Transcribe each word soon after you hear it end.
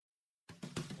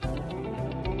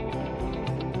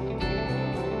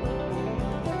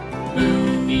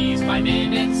by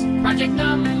minutes, project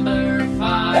number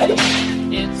 5.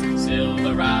 It's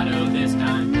Silverado this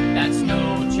time, that's no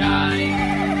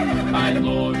jive. By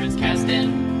Lawrence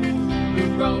Kasdan,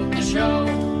 who wrote the show.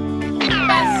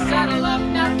 Best saddle up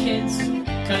now, kids,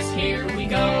 'cause here we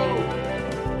go.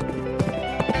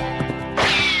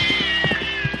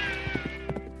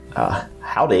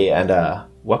 Howdy, and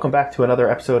welcome back to another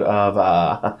episode of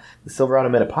the Silverado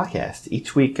Minute Podcast.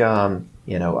 Each week,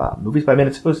 Movies by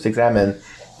Minute supposed to examine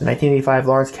the 1985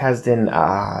 Lawrence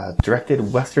Kasdan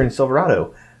directed Western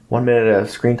Silverado. 1 minute of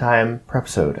screen time per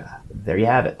episode. There you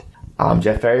have it. I'm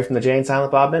Jeff Ferry from the Jay and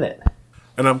Silent Bob Minute.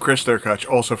 And I'm Chris Derkach,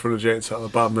 also from the Jay and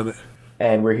Silent Bob Minute.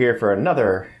 And we're here for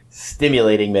another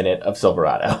stimulating minute of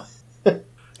Silverado.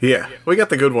 Yeah, we got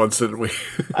the good ones, didn't we?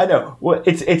 I know. Well,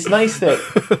 it's nice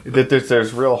that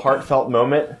there's real heartfelt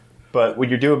moment, but when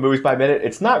you're doing Movies by Minute,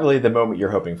 it's not really the moment you're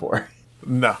hoping for.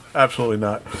 No, absolutely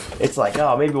not. It's like,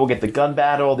 oh, maybe we'll get the gun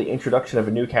battle, the introduction of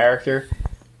a new character.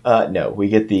 No, we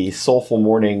get the soulful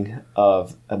mourning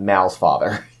of Mal's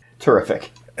father. Terrific.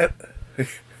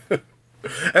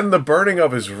 And the burning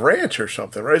of his ranch or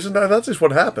something, right? That's just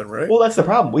what happened, right? Well, that's the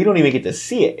problem. We don't even get to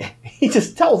see it. He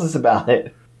just tells us about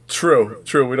it. True.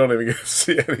 We don't even get to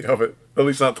see any of it. At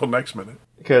least not till next minute.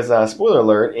 Because, spoiler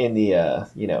alert, in the,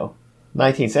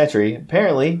 19th century,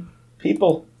 apparently,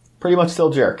 people pretty much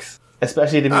still jerks.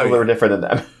 Especially to people that are different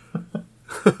than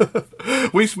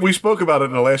them. We spoke about it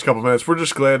in the last couple of minutes. We're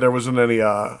just glad there wasn't any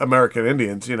American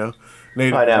Indians, Native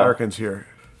Americans here.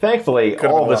 Thankfully,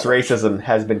 all this racism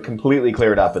has been completely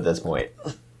cleared up at this point.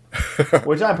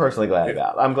 Which I'm personally glad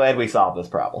about. I'm glad we solved this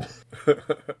problem.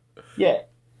 Yeah.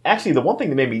 Actually, the one thing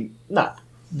that made me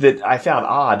that I found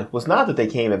odd was not that they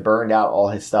came and burned out all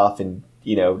his stuff and,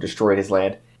 destroyed his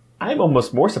land. I'm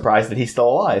almost more surprised that he's still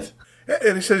alive. Yeah,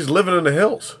 and he said he's living in the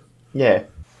hills. Yeah.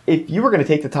 If you were going to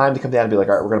take the time to come down and be like,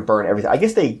 all right, we're going to burn everything. I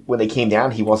guess when they came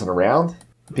down, he wasn't around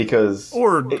because...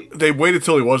 Or they waited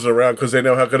till he wasn't around because they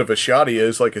know how good of a shot he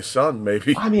is, like his son,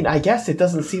 maybe. I mean, I guess it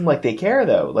doesn't seem like they care,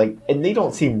 though. And they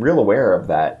don't seem real aware of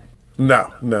that.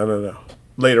 No.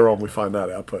 Later on, we find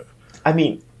that out, but... I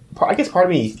mean... I guess part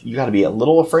of me, you got to be a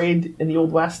little afraid in the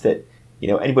Old West that,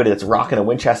 anybody that's rocking a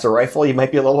Winchester rifle, you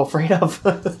might be a little afraid of.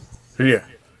 Yeah,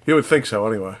 you would think so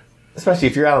anyway. Especially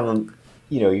if you're out on,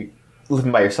 you're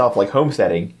living by yourself, like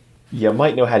homesteading, you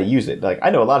might know how to use it. Like, I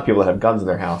know a lot of people that have guns in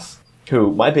their house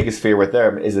who, my biggest fear with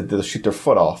them is that they'll shoot their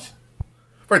foot off.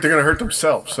 Right, they're going to hurt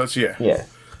themselves. Yeah.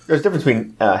 There's a difference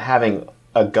between having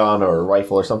a gun or a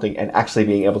rifle or something and actually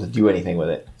being able to do anything with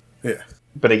it. Yeah.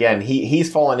 But again, he's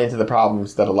fallen into the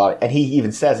problems that and he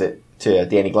even says it to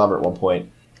Danny Glover at one point.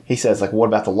 He says, what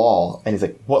about the law? And he's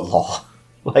like, what law?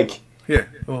 Yeah,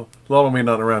 well, law don't mean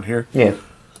nothing around here. Yeah,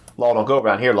 law don't go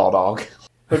around here, law dog.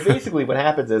 But basically what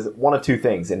happens is one of two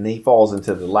things, and he falls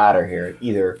into the latter here.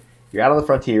 Either you're out on the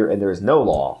frontier and there's no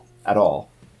law at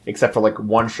all, except for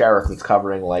one sheriff that's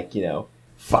covering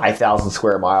 5,000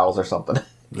 square miles or something.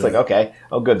 It's like, okay,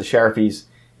 oh good, the sheriff, he's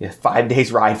 5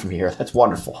 days ride from here. That's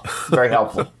wonderful. Very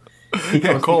helpful. He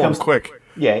comes quick.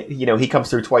 Yeah, he comes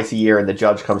through twice a year, and the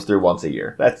judge comes through once a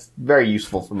year. That's very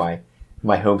useful for my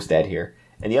homestead here.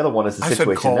 And the other one is the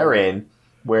situation they're in,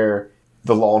 where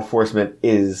the law enforcement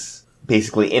is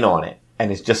basically in on it,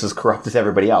 and is just as corrupt as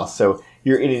everybody else. So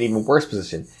you're in an even worse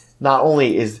position. Not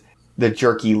only is the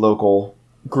jerky local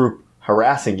group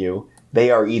harassing you,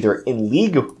 they are either in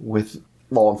league with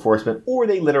law enforcement, or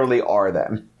they literally are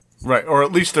them. Right, or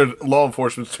at least the law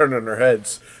enforcement's turning their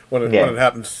heads when it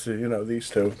happens to, these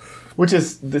two.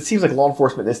 It seems like law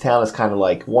enforcement in this town is kind of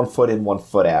like 1 foot in, 1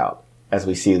 foot out, as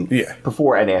we see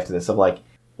before and after this. Of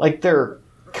they're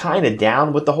kind of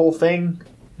down with the whole thing,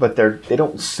 but they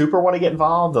don't super want to get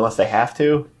involved unless they have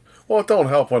to. Well, it don't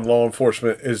help when law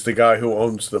enforcement is the guy who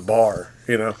owns the bar,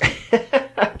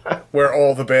 where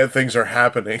all the bad things are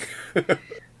happening.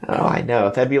 Oh, I know.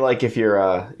 That'd be like if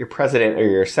your president or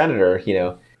your senator,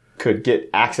 could get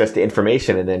access to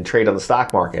information and then trade on the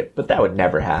stock market, but that would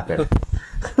never happen.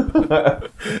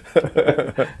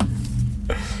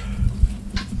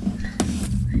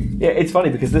 Yeah, it's funny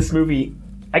because this movie,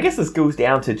 I guess this goes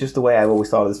down to just the way I've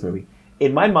always thought of this movie.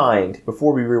 In my mind,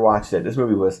 before we rewatched it, this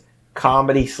movie was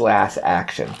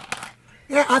comedy/action.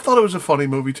 Yeah, I thought it was a funny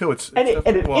movie too. It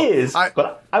is,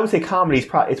 but I would say comedy is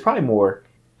probably more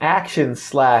action/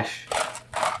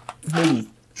 maybe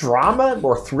drama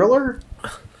or thriller.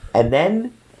 And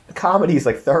then the comedy is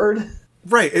third.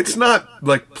 Right. It's not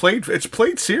it's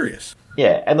played serious.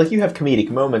 Yeah. And you have comedic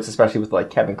moments, especially with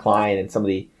Kevin Kline and some of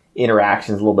the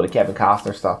interactions, a little bit of Kevin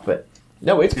Costner stuff. But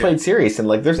no, it's played serious and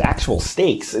there's actual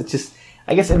stakes. It's just,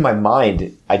 I guess in my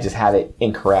mind, I just had it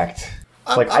incorrect.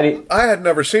 I had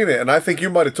never seen it, and I think you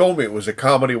might have told me it was a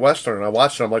comedy western. And I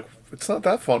watched it. I'm like, it's not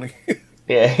that funny.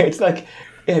 Yeah, it's like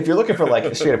if you're looking for like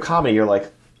a straight up comedy, you're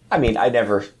like, I mean, I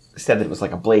never said that it was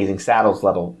like a Blazing Saddles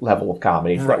level of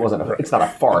comedy. That wasn't. It's not a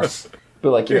farce,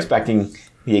 but like you're expecting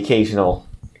the occasional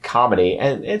comedy,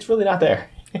 and it's really not there.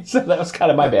 So that was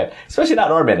kind of my bad, especially not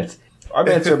in our minutes. Our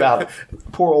minutes are about a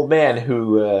poor old man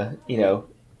who,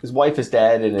 his wife is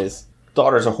dead and his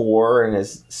daughter's a whore and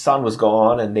his son was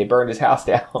gone and they burned his house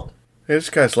down. This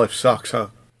guy's life sucks, huh?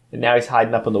 And now he's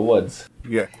hiding up in the woods.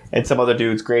 Yeah. And some other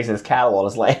dude's grazing his cattle on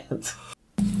his land.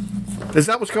 Is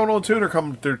that what's going on too?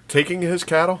 They're taking his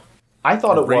cattle? I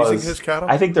thought it was. Grazing his cattle?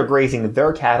 I think they're grazing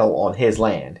their cattle on his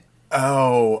land.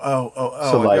 Oh.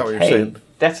 So I got what you're saying.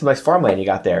 That's some nice farmland you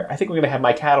got there. I think we're going to have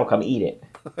my cattle come eat it.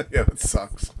 Yeah, that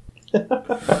sucks.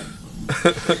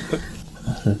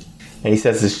 And he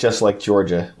says it's just like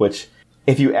Georgia, which,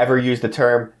 if you ever use the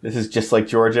term, this is just like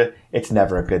Georgia, it's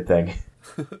never a good thing.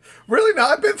 Really? No,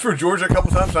 I've been through Georgia a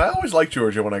couple times. I always like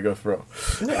Georgia when I go through.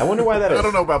 Yeah, I wonder why that is. I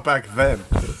don't know about back then.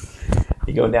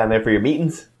 You going down there for your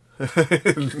meetings? It's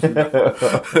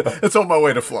on my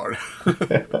way to Florida.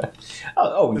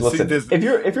 Listen, if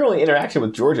your only interaction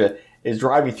with Georgia is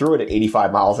driving through it at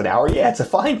 85 miles an hour, yeah, it's a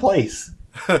fine place.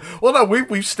 Well, no,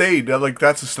 we stayed. Like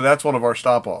that's one of our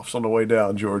stop-offs on the way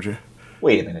down, Georgia.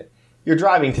 Wait a minute. You're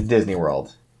driving to Disney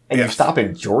World, and you stop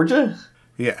in Georgia?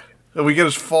 Yeah. We get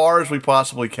as far as we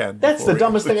possibly can. That's the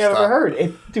dumbest thing I've ever heard.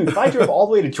 If I drove all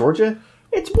the way to Georgia,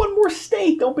 it's one more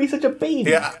state. Don't be such a baby.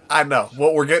 Yeah, I know.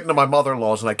 Well, we're getting to my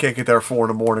mother-in-law's, and I can't get there at 4 in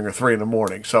the morning or 3 in the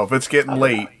morning. So if it's getting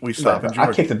late, we stop in Georgia.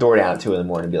 I'll kick the door down at 2 in the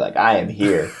morning and be like, I am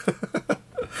here.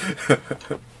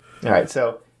 All right,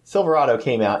 so Silverado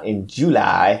came out in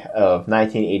July of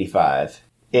 1985.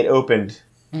 It opened.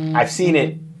 I've seen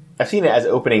it as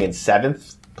opening in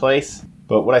 7th place,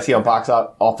 but what I see on Box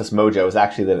Office Mojo is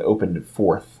actually that it opened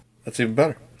 4th. That's even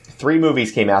better. 3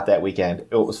 movies came out that weekend.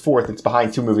 It was 4th. It's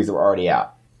behind 2 movies that were already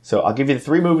out. So I'll give you the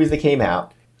 3 movies that came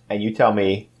out, and you tell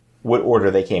me what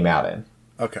order they came out in.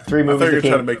 Okay. 3 movies. I thought you were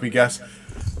trying to make me guess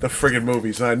the friggin'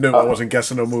 movies, and I knew I wasn't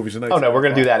guessing no movies. Oh no, we're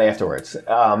gonna do that afterwards.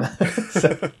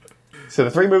 So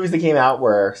the 3 movies that came out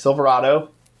were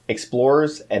Silverado,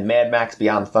 Explorers, and Mad Max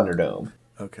Beyond the Thunderdome.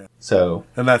 Okay. So,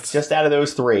 and that's just out of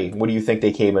those 3, what do you think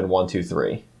they came in 1, 2,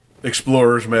 3?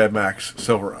 Explorers, Mad Max,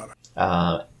 Silverado.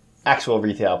 Actual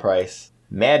retail price: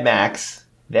 Mad Max,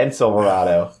 then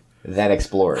Silverado, then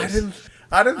Explorers.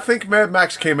 I didn't think Mad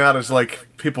Max came out as like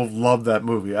people loved that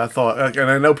movie. I thought, and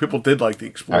I know people did like the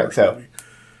Explorers movie.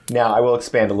 Now I will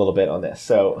expand a little bit on this.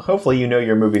 So hopefully you know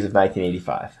your movies of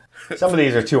 1985. Some of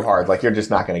these are too hard. Like you're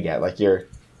just not going to get.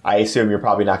 I assume you're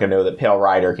probably not going to know that Pale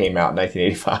Rider came out in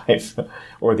 1985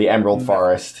 or The Emerald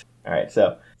Forest. All right,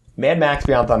 so Mad Max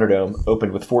Beyond Thunderdome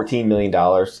opened with $14 million,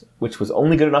 which was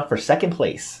only good enough for 2nd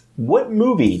place. What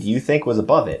movie do you think was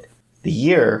above it? The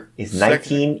year is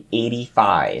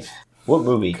 1985. What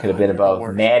movie could have been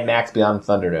above Mad Max Beyond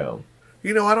Thunderdome?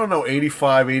 You know, I don't know,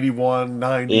 85, 81,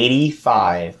 90.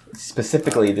 85.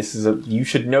 Specifically, you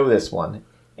should know this one.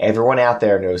 Everyone out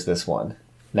there knows this one.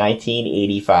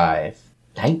 1985.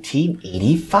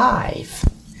 1985.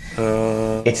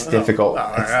 It's difficult.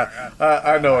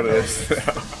 I know what it is.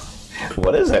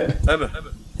 What is it? I know.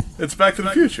 It's Back to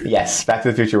the Future. Yes, Back to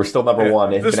the Future. We're still number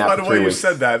 1. It's Just been out by for the 3 way weeks. you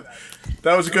said that,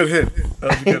 that was a good hit.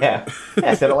 Yeah,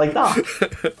 I said it like that.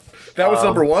 That was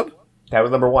number 1? That was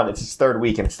number 1. It's its 3rd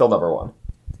week and it's still number 1.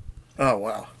 Oh,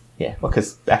 wow. Yeah, well,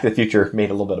 because Back to the Future made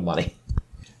a little bit of money.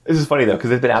 This is funny, though,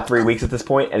 because it's been out 3 weeks at this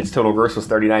point, and its total gross was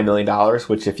 $39 million,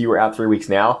 which if you were out 3 weeks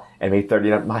now and made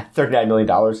 $39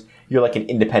 million, you're like an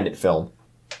independent film.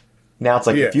 Now it's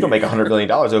like, if you don't make $100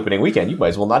 million opening weekend, you might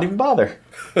as well not even bother.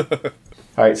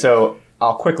 All right, so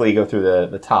I'll quickly go through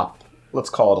the top. Let's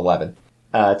call it 11.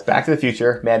 It's Back to the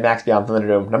Future, Mad Max Beyond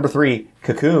Thunderdome. Number 3,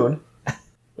 Cocoon.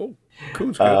 Oh,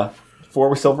 Cocoon's good. 4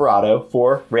 was Silverado.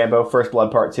 4, Rambo First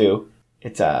Blood Part 2.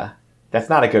 That's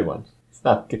not a good one.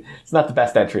 It's not the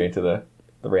best entry into the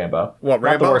Rambo. What,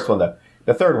 Rambo? Not the worst one, though.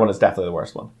 The 3rd one is definitely the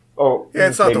worst one. Oh, yeah,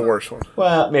 it's not the worst one.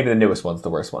 Well, maybe the newest one's the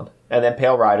worst one. And then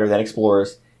Pale Rider, then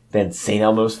Explorers, then St.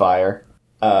 Elmo's Fire,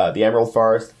 The Emerald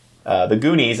Forest, The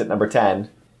Goonies at number 10.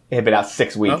 It had been out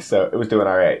 6 weeks, so it was doing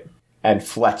all right. And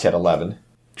Fletch at 11.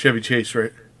 Chevy Chase,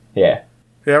 right? Yeah.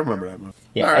 Yeah, I remember that movie.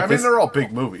 Yeah, all right, they're all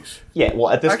big movies. Yeah, well,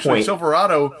 at this point...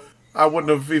 Silverado, I wouldn't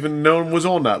have even known was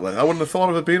on that list. I wouldn't have thought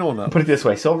of it being on that list. Put it this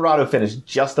way, Silverado finished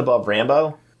just above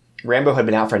Rambo. Rambo had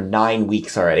been out for 9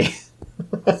 weeks already.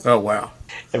 Oh, wow.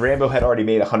 And Rambo had already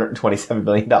made $127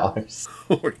 million. Oh,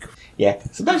 my God. Yeah,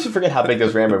 sometimes you forget how big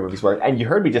those Rambo movies were. And you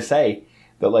heard me just say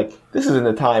that, this is in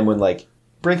the time when,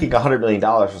 breaking $100 million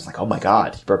was like, oh my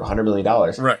god, he broke $100 million.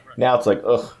 Right. Now it's like,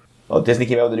 ugh. Oh, Disney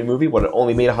came out with a new movie. What, it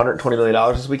only made $120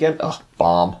 million this weekend? Ugh,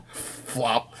 bomb.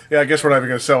 Flop. Yeah, I guess we're not even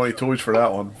going to sell any toys for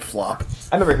that one. Flop.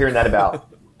 I remember hearing that about,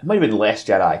 it might have been Last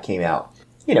Jedi came out.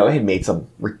 You know, it had made some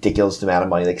ridiculous amount of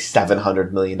money, like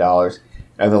 $700 million.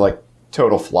 And they're like,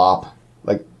 total flop.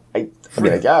 Like, I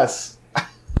mean, I guess.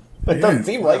 It doesn't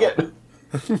seem like it.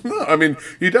 No, I mean,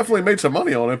 you definitely made some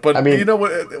money on it, but I mean, you know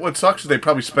what sucks is they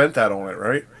probably spent that on it,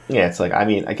 right? Yeah, it's like, I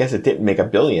mean, I guess it didn't make $1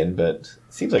 billion, but it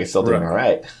seems like it's still doing all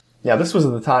right. Now, this was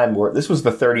the time where, this was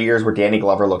the 30 years where Danny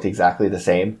Glover looked exactly the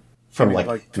same. From like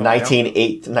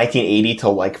 1980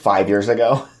 till like 5 years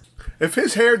ago. If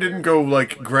his hair didn't go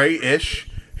like grayish,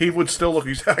 he would still look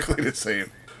exactly the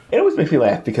same. It always makes me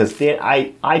laugh because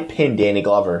I pin Danny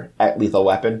Glover at Lethal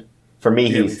Weapon. For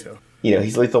me, he's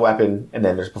he's Lethal Weapon, and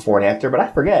then there's before and after. But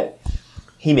I forget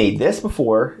he made this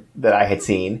before that I had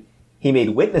seen. He made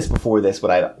Witness before this,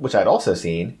 which I'd also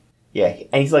seen. Yeah,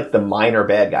 and he's like the minor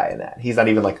bad guy in that. He's not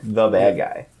even like the bad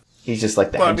guy. He's just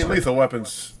like the. Well, I mean, Lethal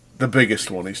Weapon's the biggest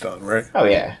one he's done, right? Oh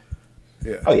yeah.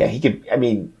 Yeah. Oh yeah. He could. I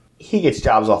mean, he gets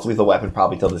jobs off Lethal Weapon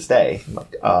probably till this day.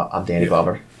 I'm Danny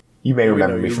Glover. You may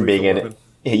remember me from being in it.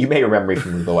 Yeah, you may remember me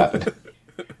from Lethal Weapon.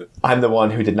 I'm the one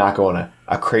who did not go on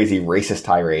a crazy racist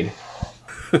tirade.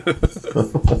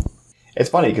 It's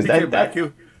funny because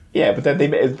yeah, but then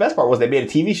the best part was they made a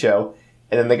TV show,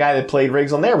 and then the guy that played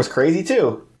Riggs on there was crazy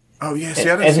too. Oh yeah, see,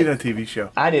 I didn't see that TV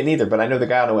show. I didn't either, but I know the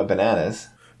guy who went bananas.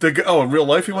 In real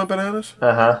life he went bananas?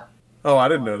 Uh-huh. Oh, I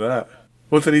didn't know that.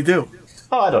 What did he do?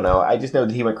 Oh, I don't know. I just know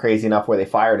that he went crazy enough where they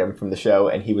fired him from the show,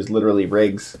 and he was literally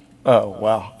Riggs. Oh,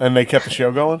 wow. And they kept the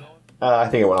show going? I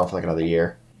think it went on for like another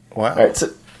year. Wow. All right,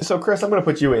 so Chris, I'm going to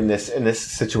put you in this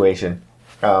situation.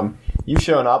 You've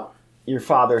shown up. Your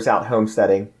father's out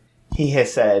homesteading. He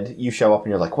has said, you show up,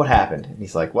 and you're like, what happened? And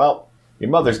he's like, well,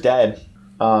 your mother's dead.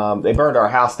 They burned our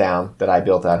house down that I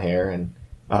built out here, and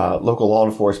local law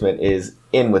enforcement is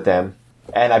in with them,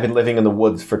 and I've been living in the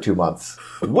woods for 2 months.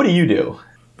 What do you do?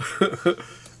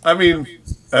 I mean,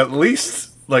 at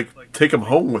least, take them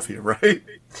home with you, right?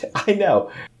 I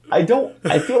know. I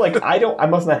feel like I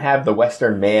must not have the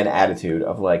Western man attitude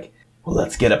of like, well,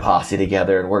 let's get a posse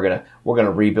together and we're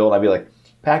gonna rebuild. I'd be like,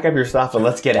 pack up your stuff and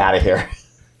let's get out of here.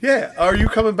 Yeah, are you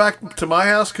coming back to my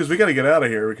house? Because we got to get out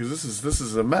of here because this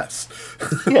is a mess.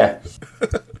 Yeah.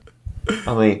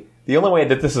 I mean, the only way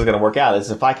that this is going to work out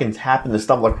is if I can happen to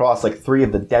stumble across like 3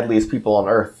 of the deadliest people on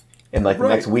Earth in like the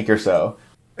next week or so.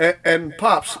 And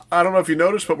Pops, I don't know if you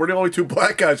noticed, but we're the only 2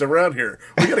 black guys around here.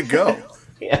 We got to go.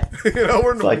 Yeah.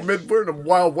 We're in the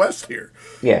Wild West here.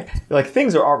 Yeah. Like,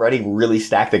 things are already really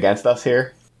stacked against us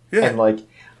here. Yeah. And, like,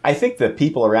 I think the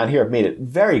people around here have made it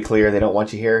very clear they don't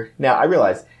want you here. Now, I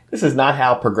realize this is not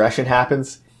how progression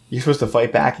happens. You're supposed to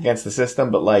fight back against the system,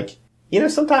 but, like,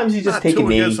 sometimes you just not take a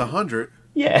knee. 2 against 100.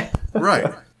 Yeah.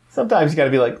 Right. Sometimes you got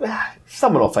to be like,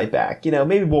 someone will fight back.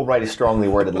 Maybe we'll write a strongly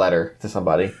worded letter to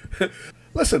somebody.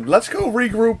 Listen, let's go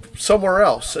regroup somewhere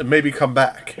else and maybe come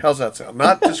back. How's that sound?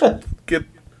 Not just get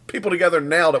people together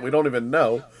now that we don't even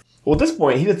know. Well, at this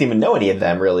point, he doesn't even know any of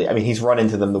them, really. I mean, he's run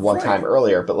into them the one time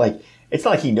earlier, but, like, it's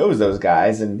not like he knows those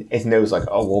guys and he knows, like,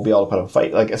 oh, we'll be able to put up a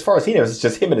fight. Like, as far as he knows, it's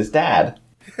just him and his dad.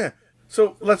 Yeah.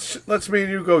 So let's me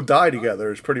and you go die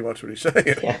together is pretty much what he's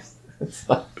saying. Yeah.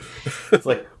 It's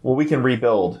like, well, we can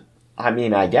rebuild. I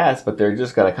mean, I guess, but they're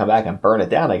just going to come back and burn it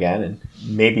down again, and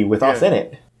maybe with us in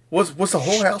it. Was the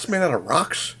whole house made out of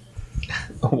rocks?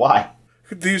 Why?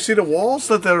 Do you see the walls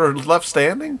that are left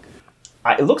standing?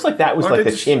 It looks like that was like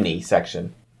the chimney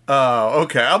section. Oh,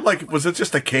 okay. I'm like, was it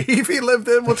just a cave he lived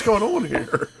in? What's going on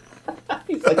here?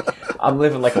 He's like, I'm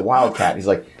living like a wildcat. He's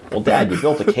like, well, Dad, you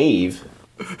built a cave.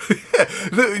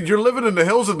 Yeah, you're living in the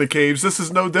hills and the caves. This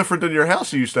is no different than your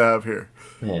house you used to have here.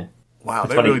 Yeah. Wow,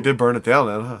 they really did burn it down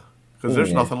then, huh? Because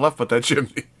there's nothing left but that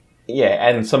chimney. Yeah,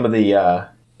 and some of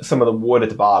the wood at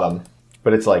the bottom,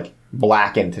 but it's like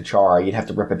blackened to char. You'd have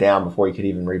to rip it down before you could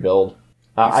even rebuild.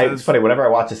 It's funny, whenever I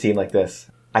watch a scene like this,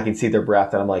 I can see their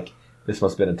breath, and I'm like, this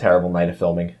must have been a terrible night of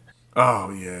filming.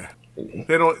 Oh, yeah.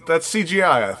 They don't. That's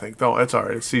CGI, I think. No, it's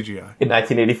alright. It's CGI. In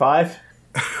 1985?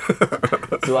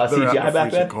 There's a lot of CGI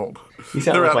back then? Cold. You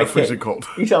sound like my kid. Cold.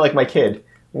 You sound like my kid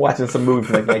watching some movie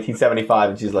from like 1975,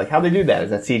 and she's like, how'd they do that? Is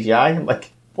that CGI? I'm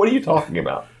like, what are you talking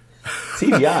about?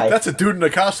 CGI? That's a dude in a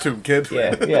costume, kid.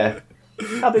 Yeah.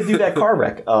 How'd they do that car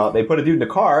wreck? They put a dude in a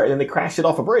car, and then they crashed it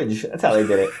off a bridge. That's how they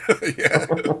did it. Yeah.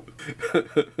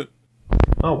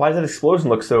 Oh, why does that explosion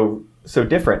look so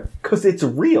different? Because it's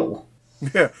real.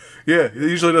 Yeah. It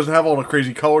usually doesn't have all the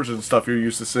crazy colors and stuff you're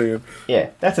used to seeing.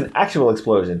 Yeah, that's an actual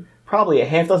explosion. Probably a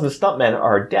half dozen stuntmen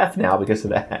are deaf now because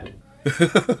of that.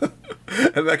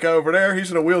 And that guy over there,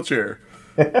 he's in a wheelchair.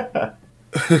 So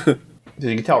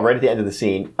you can tell right at the end of the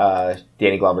scene,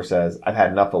 Danny Glover says, "I've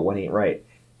had enough, but one ain't right."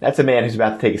 That's a man who's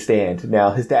about to take a stand. Now,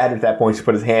 his dad at that point should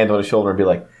put his hand on his shoulder and be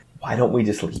like, "Why don't we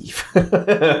just leave?"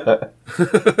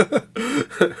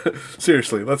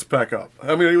 Seriously, let's pack up.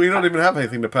 I mean, we don't even have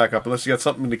anything to pack up unless you got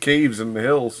something in the caves and the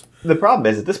hills. The problem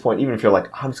is, at this point, even if you're like,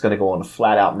 "I'm just going to go on a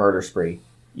flat-out murder spree,"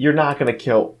 you're not going to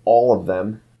kill all of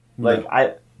them. Like,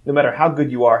 no matter how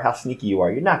good you are, how sneaky you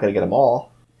are, you're not going to get them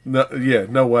all. No, yeah,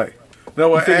 no way. No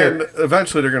way. And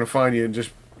eventually they're going to find you and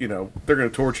just, they're going to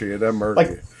torture you and then murder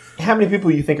you. How many people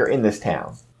you think are in this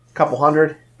town? A couple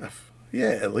hundred? Yeah,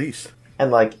 at least.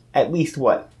 And, at least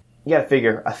what? You got to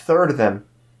figure a third of them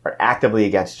are actively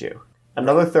against you.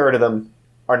 Another third of them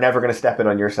are never going to step in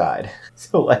on your side.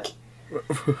 So,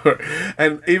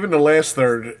 and even the last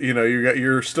third,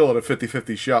 you're still at a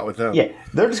 50-50 shot with them. Yeah,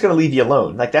 they're just going to leave you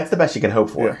alone. That's the best you can hope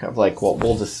for. Yeah. Of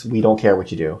we don't care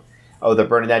what you do. Oh, they're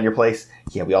burning down your place?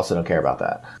 Yeah, we also don't care about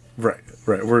that. Right.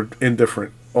 We're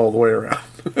indifferent all the way around.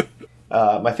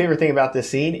 My favorite thing about this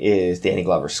scene is Danny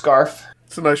Glover's scarf.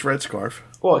 It's a nice red scarf.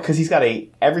 Well, because he's got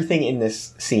everything in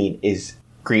this scene is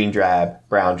green drab,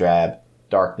 brown drab,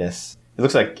 darkness. It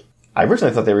looks like, I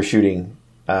originally thought they were shooting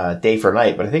day for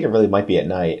night, but I think it really might be at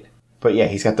night. But yeah,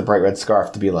 he's got the bright red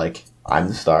scarf to be like, I'm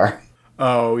the star.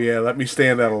 Oh, yeah, let me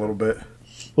stand out a little bit.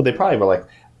 Well, they probably were like,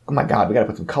 oh my god, we gotta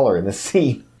put some color in this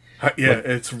scene.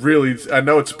 It's really, I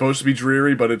know it's supposed to be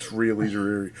dreary, but it's really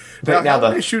dreary. Now how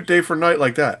do they shoot day for night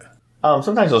like that?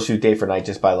 Sometimes they'll shoot day for night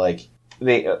just by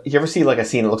you ever see a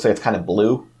scene that looks like it's kind of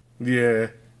blue? Yeah.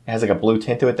 It has a blue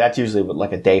tint to it. That's usually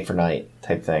a day for night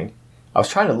type thing. I was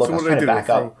trying to look, I was trying to back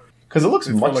up. Because it looks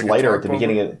much lighter at the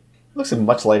beginning of it. It looks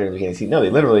much lighter in the beginning of the scene. No, they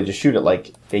literally just shoot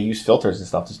it they use filters and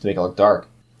stuff just to make it look dark.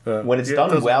 When it's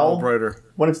done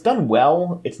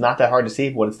well, it's not that hard to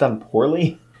see. When it's done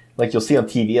poorly, you'll see on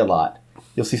TV a lot.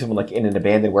 You'll see someone in an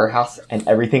abandoned warehouse and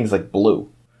everything's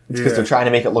blue. It's because they're trying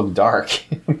to make it look dark.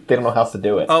 They don't know how else to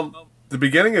do it. The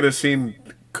beginning of the scene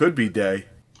could be day.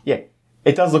 Yeah.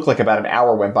 It does look like about an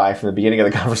hour went by from the beginning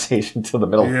of the conversation to the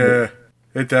middle. Yeah,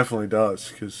 it definitely does.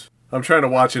 Because I'm trying to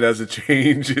watch it as it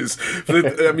changes.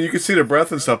 But you can see the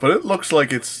breath and stuff, but it looks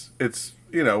like it's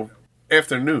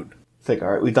afternoon. It's all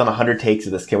right, we've done 100 takes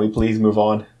of this. Can we please move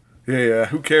on? Yeah.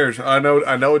 Who cares? I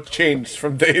know it changed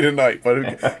from day to night,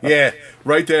 but yeah,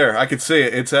 right there, I could see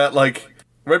it. It's at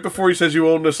right before he says you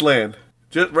own this land.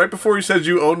 Just right before he says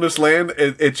you own this land,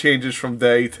 it changes from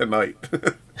day to night.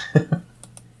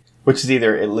 Which is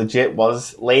either it legit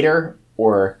was later,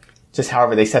 or just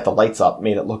however they set the lights up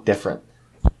made it look different.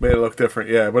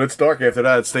 Yeah. But it's dark after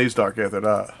that. It stays dark after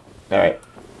that. All right.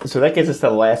 So that gets us to the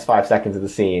last 5 seconds of the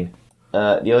scene.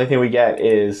 The only thing we get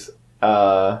is,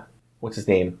 what's his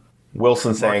name?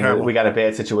 Wilson saying, we got a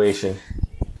bad situation.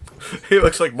 He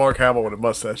looks like Mark Hamill with a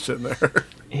mustache sitting there.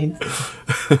 He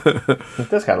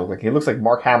does kind of look like... He looks like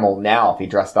Mark Hamill now if he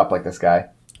dressed up like this guy.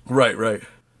 Right.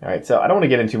 All right, so I don't want to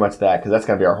get into too much of that because that's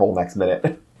going to be our whole next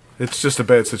minute. It's just a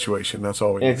bad situation. That's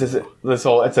all we need. It's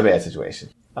a bad situation.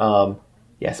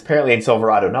 Yes, apparently in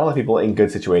Silverado, not a lot of people in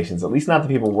good situations, at least not the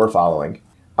people we're following.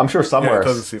 I'm sure somewhere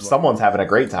someone's having a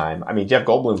great time. I mean, Jeff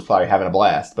Goldblum's probably having a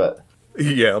blast, but...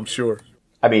 Yeah, I'm sure.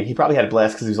 I mean, he probably had a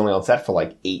blast because he was only on set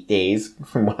for 8 days,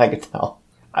 from what I could tell.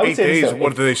 I would 8 say days? So,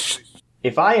 what did they...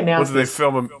 If I announce What did they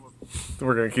film him...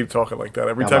 We're going to keep talking like that.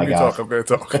 Every time you talk, I'm going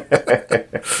to talk.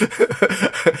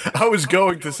 I was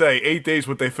going to say 8 days,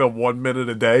 would they film 1 minute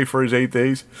a day for his 8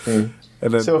 days? And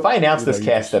then, so if I announced this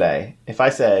cast today, if I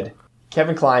said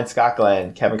Kevin Kline, Scott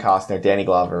Glenn, Kevin Costner, Danny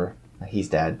Glover, he's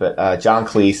dead, but John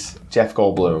Cleese, Jeff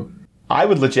Goldblum, I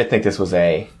would legit think this was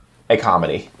a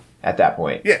comedy at that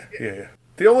point. Yeah.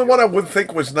 The only one I would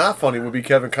think was not funny would be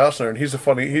Kevin Costner, and he's the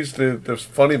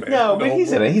funny man. No, but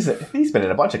he's been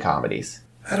in a bunch of comedies.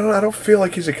 I don't feel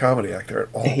like he's a comedy actor at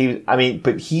all.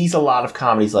 But he's a lot of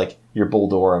comedies like your Bull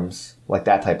Durhams, like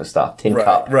that type of stuff. Tin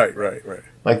Cup. Right.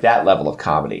 Like that level of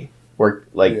comedy. Where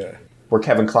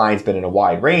Kevin Kline's been in a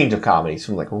wide range of comedies,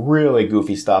 from really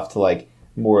goofy stuff to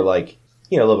more a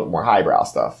little bit more highbrow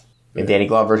stuff. And Danny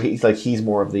Glover, he's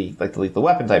more of the Lethal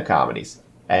Weapon type comedies.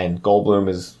 And Goldblum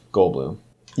is Goldblum.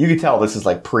 You could tell this is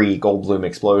pre-Goldblum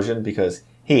explosion because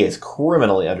he is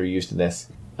criminally underused in this.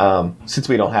 Since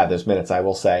we don't have those minutes, I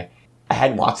will say I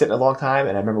hadn't watched it in a long time,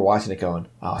 and I remember watching it going,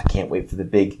 "Oh, I can't wait for the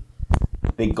big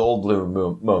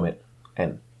Goldblum moment,"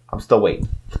 and I'm still waiting.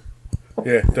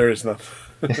 Yeah, there is none.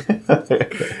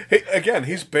 Again,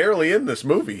 he's barely in this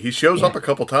movie. He shows up a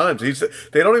couple times.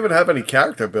 They don't even have any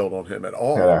character build on him at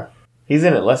all. Yeah. He's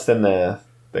in it less than the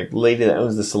lady that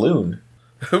owns the saloon.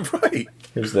 Right.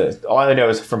 All I know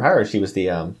is from her, she was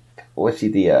the Was she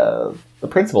the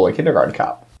principal or kindergarten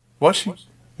cop? Was she?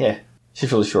 Yeah,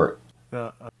 she's really short.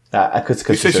 You Cause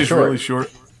say she's so she's short. really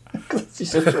short.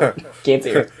 She's so short. Can't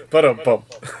see her. But bum.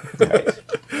 Right.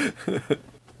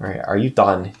 All right. Are you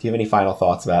done? Do you have any final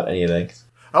thoughts about anything?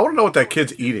 I want to know what that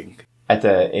kid's eating.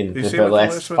 In You see the what the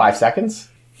last last one- 5 seconds?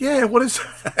 Yeah, what is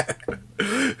that?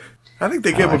 I think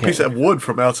they gave him a piece of wood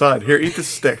from outside. Here, eat this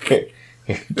stick.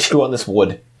 Here, chew on this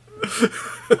wood.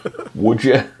 Would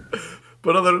you?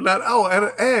 But other than that,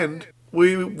 and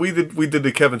we did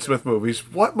the Kevin Smith movies.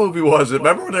 What movie was it?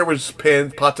 Remember when there was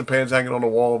pots and pans hanging on the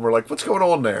wall, and we're like, what's going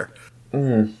on there?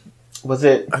 Was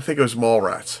it? I think it was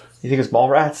Mallrats. You think it's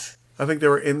Mallrats? I think they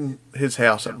were in his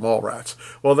house at Mallrats.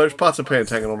 Well, there's pots and pans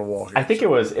hanging on the wall here. I think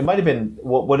it was. It might have been.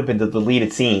 What would have been the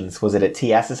deleted scenes? Was it at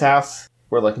TS's house?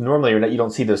 Where like normally you don't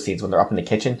see those scenes when they're up in the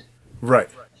kitchen. Right.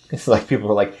 It's like people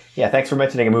were like, "Yeah, thanks for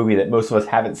mentioning a movie that most of us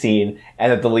haven't seen,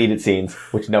 and the deleted scenes,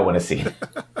 which no one has seen."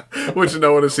 Which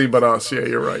no one has seen but us. Yeah,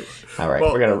 you're right. All right,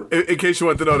 Well, we're gonna. in case you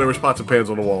want to know, there was pots and pans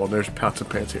on the wall, and there's pots and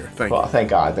pans here. Well, thank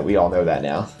God that we all know that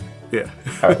now. Yeah.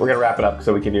 All right, we're gonna wrap it up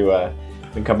so we can do.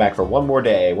 We can come back for one more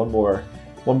day, one more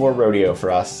rodeo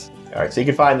for us. All right, so you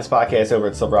can find this podcast over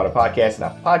at Silverado Podcast and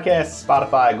Apple Podcasts,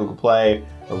 Spotify, Google Play,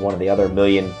 or one of the other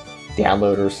million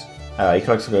downloaders. You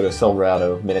can also go to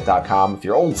SilveradoMinute.com if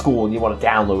you're old school and you want to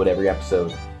download every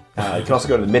episode. You can also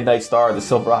go to the Midnight Star, the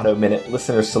Silverado Minute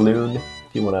Listener Saloon, if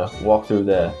you want to walk through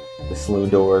the saloon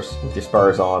doors with your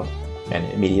spurs on and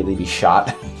immediately be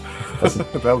shot. Listen,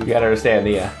 you got to understand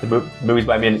the Movies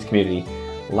by Minutes community.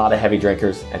 A lot of heavy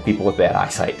drinkers and people with bad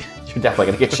eyesight. You're definitely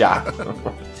going to get shot.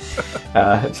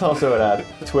 It's also at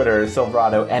Twitter,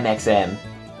 Silverado MXM,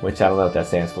 which I don't know what that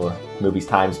stands for. Movies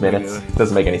times minutes.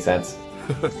 Doesn't make any sense.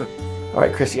 All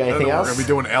right, Chris, you got anything else? We're going to be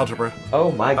doing algebra.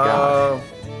 Oh, my God.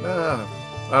 I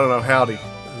don't know. Howdy.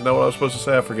 You know what I was supposed to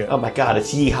say? I forget. Oh, my God.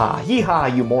 It's yeehaw.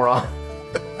 Yeehaw, you moron.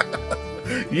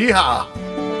 Yeehaw.